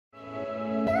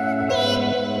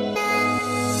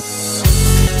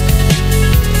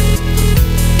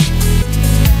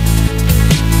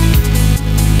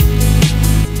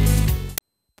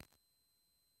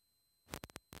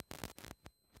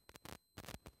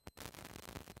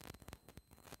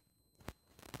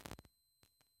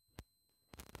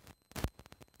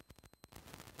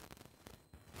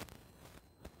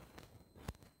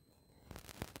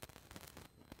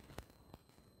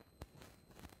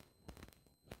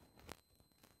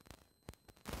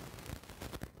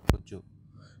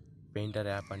Painter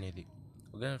app అనేది.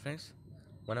 ఓకేనా friends,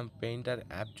 మనం పెయింటర్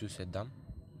యాప్ చూసేద్దాం.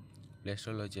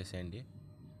 ప్లేస్టోర్లో వచ్చేసేయండి,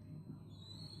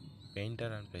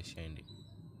 పెయింటర్ అని ప్రెస్ చేయండి.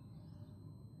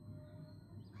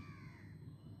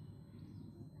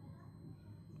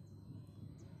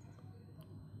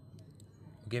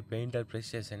 ఓకే, పెయింటర్ ప్రెస్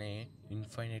చేస్తేనే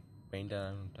ఇన్ఫైనైట్ పెయింటర్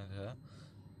అని ఉంటుంది కదా,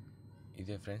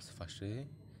 ఇదే ఫ్రెండ్స్ ఫస్ట్.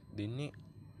 దీన్ని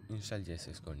ఇన్స్టాల్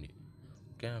చేసేసుకోండి.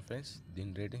 ఓకేనా ఫ్రెండ్స్,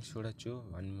 దీని రేటింగ్స్ చూడొచ్చు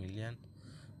 1 మిలియన్.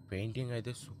 పెయింటింగ్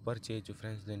అయితే సూపర్ చేయొచ్చు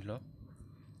ఫ్రెండ్స్. దీంట్లో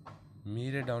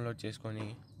మీరే డౌన్లోడ్ చేసుకొని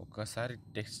ఒక్కసారి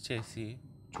టెస్ట్ చేసి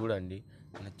చూడండి.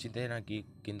 నచ్చితే నాకు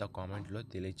కింద కామెంట్లో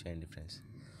తెలియచేయండి ఫ్రెండ్స్.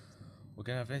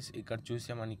 ఓకేనా ఫ్రెండ్స్, ఇక్కడ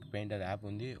చూస్తే మనకి పెయింటర్ యాప్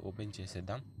ఉంది, ఓపెన్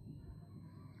చేసేద్దాం.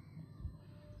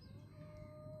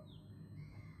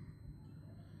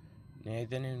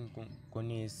 నేను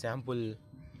కొన్ని శాంపుల్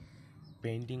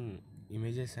పెయింటింగ్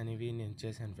ఇమేజెస్ అనేవి నేను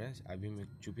చేశాను ఫ్రెండ్స్, అవి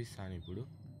మీకు చూపిస్తాను ఇప్పుడు.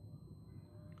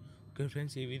 ఓకే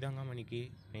ఫ్రెండ్స్, ఈ విధంగా మనకి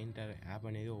పెయింటర్ యాప్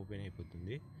అనేది ఓపెన్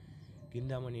అయిపోతుంది.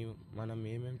 కింద మనం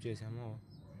ఏమేమి చేసామో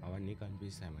అవన్నీ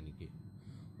కనిపిస్తాయి మనకి.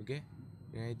 ఓకే,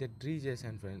 నేనైతే ట్రీ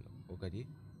చేశాను ఫ్రెండ్ ఒకటి.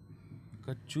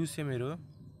 ఇక్కడ చూస్తే మీరు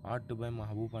ఆర్ట్ బై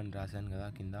మహబూబ్ అని రాశాను కదా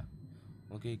కింద.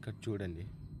 ఓకే, ఇక్కడ చూడండి,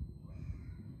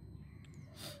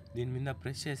 దీని మీద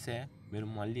ప్రెస్ చేస్తే మీరు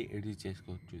మళ్ళీ ఎడిట్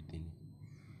చేసుకోవచ్చు దీన్ని.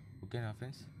 ఓకేనా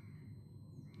ఫ్రెండ్స్,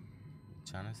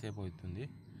 చాలా సేపు అవుతుంది.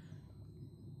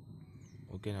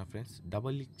 ఓకేనా ఫ్రెండ్స్,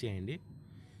 డబల్ క్లిక్ చేయండి.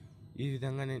 ఈ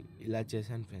విధంగా నేను ఇలా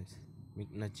చేశాను ఫ్రెండ్స్.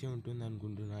 మీకు నచ్చి ఉంటుంది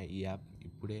అనుకుంటున్నా ఈ యాప్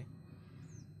ఇప్పుడే.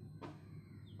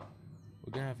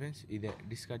 ఓకేనా ఫ్రెండ్స్, ఇదే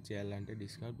డిస్కార్డ్ చేయాలంటే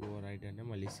డిస్కార్డ్, ఓవర్ రైట్ అంటే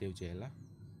మళ్ళీ సేవ్ చేయాలా.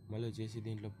 మళ్ళీ వచ్చేసి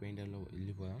దీంట్లో పెయింటర్లో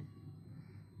వెళ్ళిపోదాం.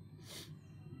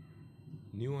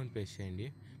 న్యూ అని ప్రెస్ చేయండి.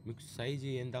 మీకు సైజు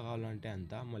ఎంత కావాలంటే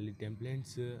అంత. మళ్ళీ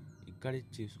టెంప్లెట్స్ ఇక్కడే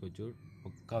చూసుకోవచ్చు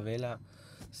ఒకవేళ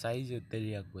సైజు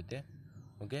తెలియకపోతే.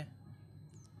 ఓకే,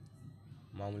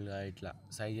 మామూలుగా ఇట్లా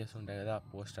సైజెస్ ఉంటాయి కదా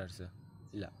పోస్టర్స్,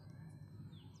 ఇలా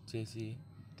చేసి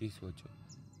తీసుకోవచ్చు.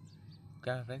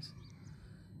 ఓకే ఫ్రెండ్స్,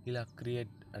 ఇలా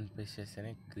క్రియేట్ అని ప్రెస్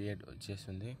చేస్తేనే క్రియేట్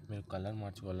వచ్చేస్తుంది. మీరు కలర్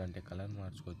మార్చుకోవాలంటే కలర్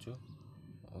మార్చుకోవచ్చు.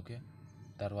 ఓకే,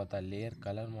 తర్వాత లేయర్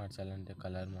కలర్ మార్చాలంటే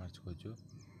కలర్ మార్చుకోవచ్చు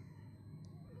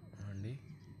అండి.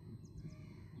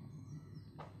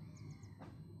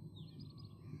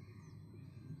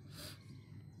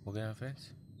 ఓకేనా ఫ్రెండ్స్,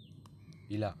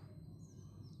 ఇలా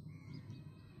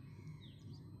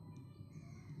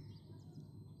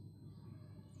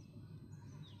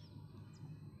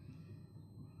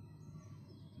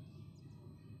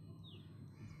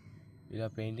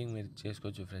పెయింటింగ్ మీరు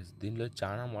చేసుకోవచ్చు ఫ్రెండ్స్. దీనిలో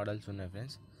చాలా మోడల్స్ ఉన్నాయి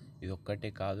ఫ్రెండ్స్, ఇది ఒక్కటే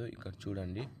కాదు. ఇక్కడ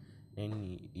చూడండి, నేను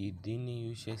దీన్ని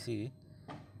యూజ్ చేసి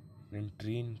నేను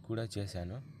ట్రీని కూడా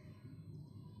చేశాను.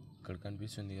 ఇక్కడ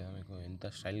కనిపిస్తుంది కదా మీకు, ఎంత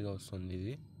స్టైల్గా వస్తుంది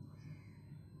ఇది.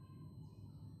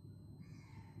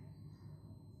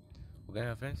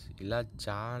 ఓకేనా ఫ్రెండ్స్, ఇలా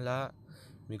చాలా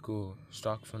మీకు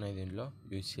స్టాక్స్ ఉన్నాయి, దీంట్లో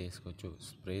యూజ్ చేసుకోవచ్చు.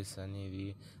 స్ప్రేస్ అనేది,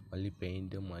 మళ్ళీ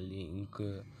పెయింట్, మళ్ళీ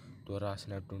ఇంక్తో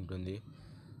రాసినట్టు ఉంటుంది.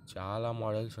 చాలా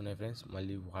మోడల్స్ ఉన్నాయి ఫ్రెండ్స్.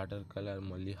 మళ్ళీ వాటర్ కలర్,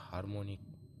 మళ్ళీ హార్మోనిక్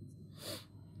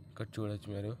ఇక్కడ చూడొచ్చు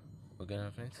మీరు. ఓకేనా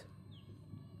ఫ్రెండ్స్,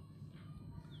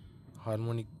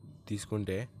 హార్మోనిక్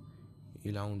తీసుకుంటే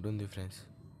ఇలా ఉంటుంది ఫ్రెండ్స్.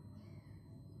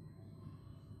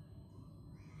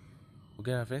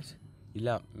 ఓకేనా ఫ్రెండ్స్,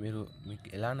 ఇలా మీకు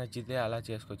ఎలా నచ్చితే అలా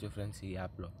చేసుకోవచ్చు ఫ్రెండ్స్. ఈ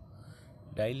యాప్లో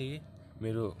డైలీ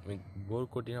మీకు బోర్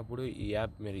కొట్టినప్పుడు ఈ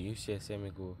యాప్ మీరు యూజ్ చేస్తే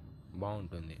మీకు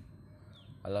బాగుంటుంది.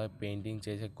 అలా పెయింటింగ్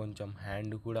చేసే కొంచెం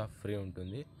హ్యాండ్ కూడా ఫ్రీ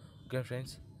ఉంటుంది. ఓకే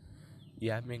ఫ్రెండ్స్, ఈ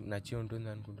యాప్ మీకు నచ్చి ఉంటుంది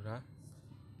అనుకుంటున్నా.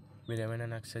 మీరు ఏమైనా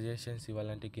నాకు సజెషన్స్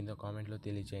ఇవ్వాలంటే కింద కామెంట్లో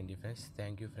తెలియచేయండి friends.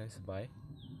 Thank you friends, bye.